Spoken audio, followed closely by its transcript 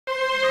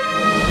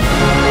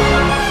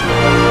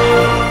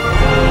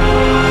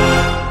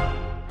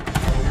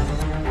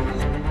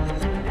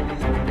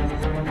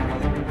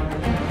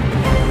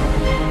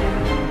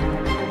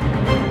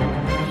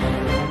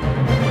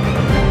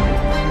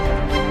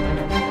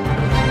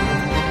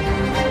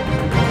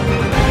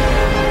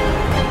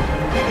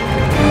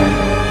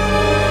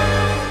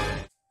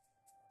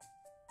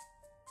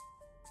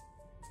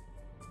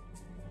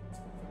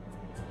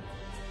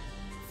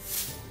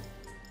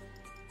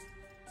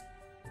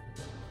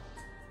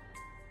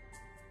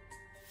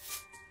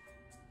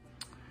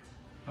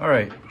All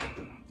right,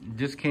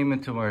 this came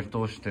into our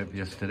doorstep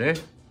yesterday.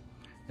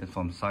 It's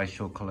from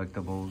Sideshow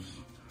Collectibles.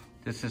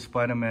 This is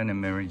Spider-Man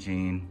and Mary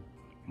Jane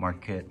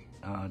Marquette.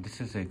 This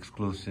is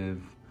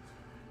exclusive.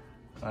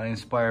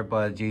 Inspired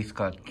by J.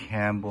 Scott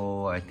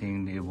Campbell. I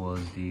think it was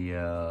the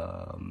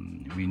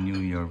Renew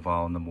Your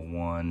Vow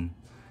 #1.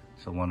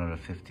 So one of the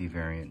 50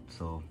 variants.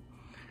 So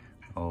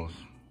I'll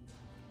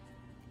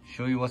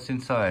show you what's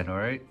inside, all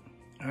right?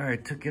 All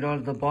right, took it out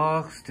of the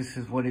box. This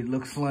is what it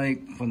looks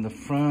like from the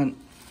front,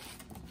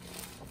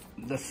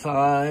 the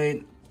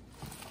side,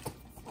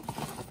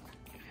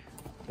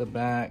 the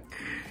back,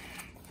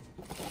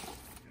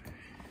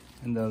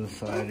 and the other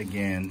side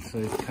again. So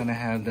it kind of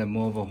has that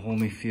more of a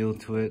homey feel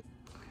to it.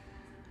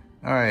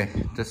 All right,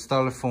 the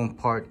styrofoam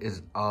part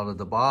is out of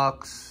the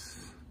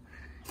box.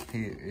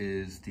 Here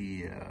is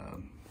the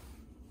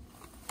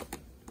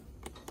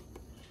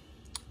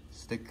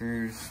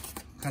stickers.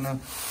 Kind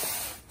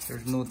of,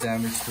 there's no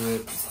damage to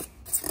it.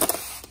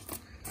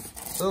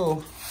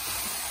 So,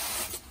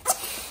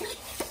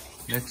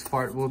 next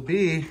part will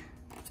be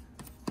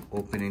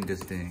opening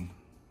this thing.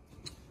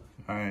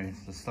 All right,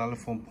 the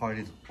styrofoam part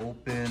is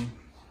open.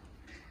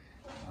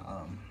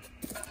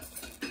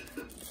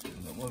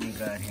 What we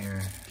got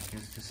here? I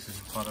guess this is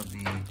part of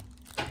the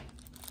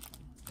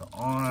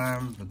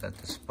arm. We got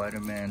the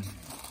Spider-Man.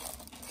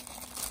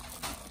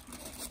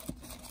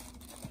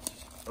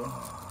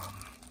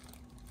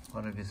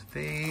 Part of his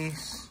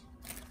face.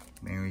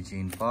 Mary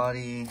Jane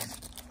body.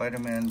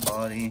 Spider-Man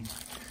body.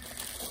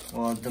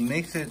 Well,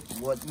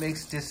 what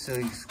makes this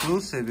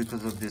exclusive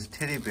because of this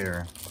teddy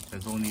bear.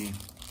 There's only,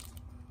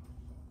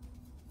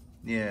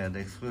 yeah, the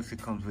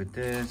exclusive comes with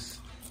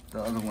this.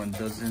 The other one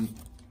doesn't.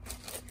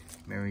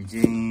 Mary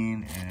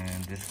Jane,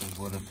 and this is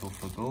what a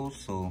sofa goes.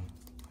 So,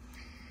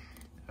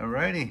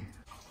 alrighty.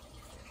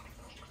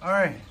 All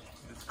right,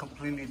 it's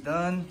completely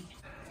done.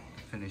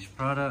 Finished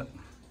product.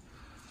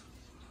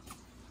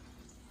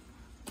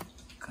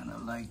 Kind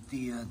of like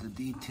the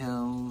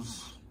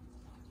details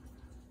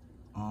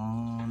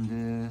on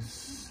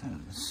this.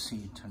 Let's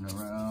see, turn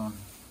around.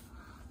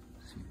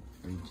 Let's see,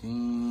 Mary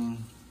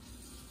Jane.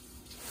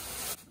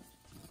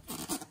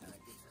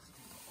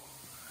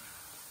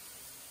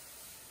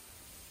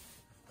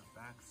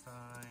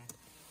 Backside.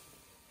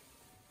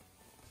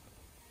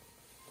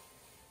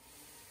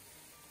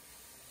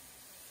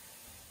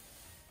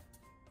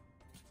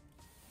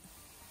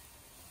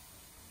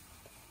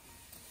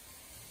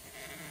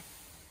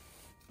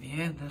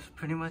 Yeah, that's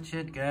pretty much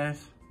it,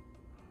 guys.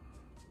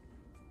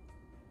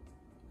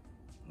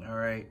 All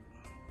right.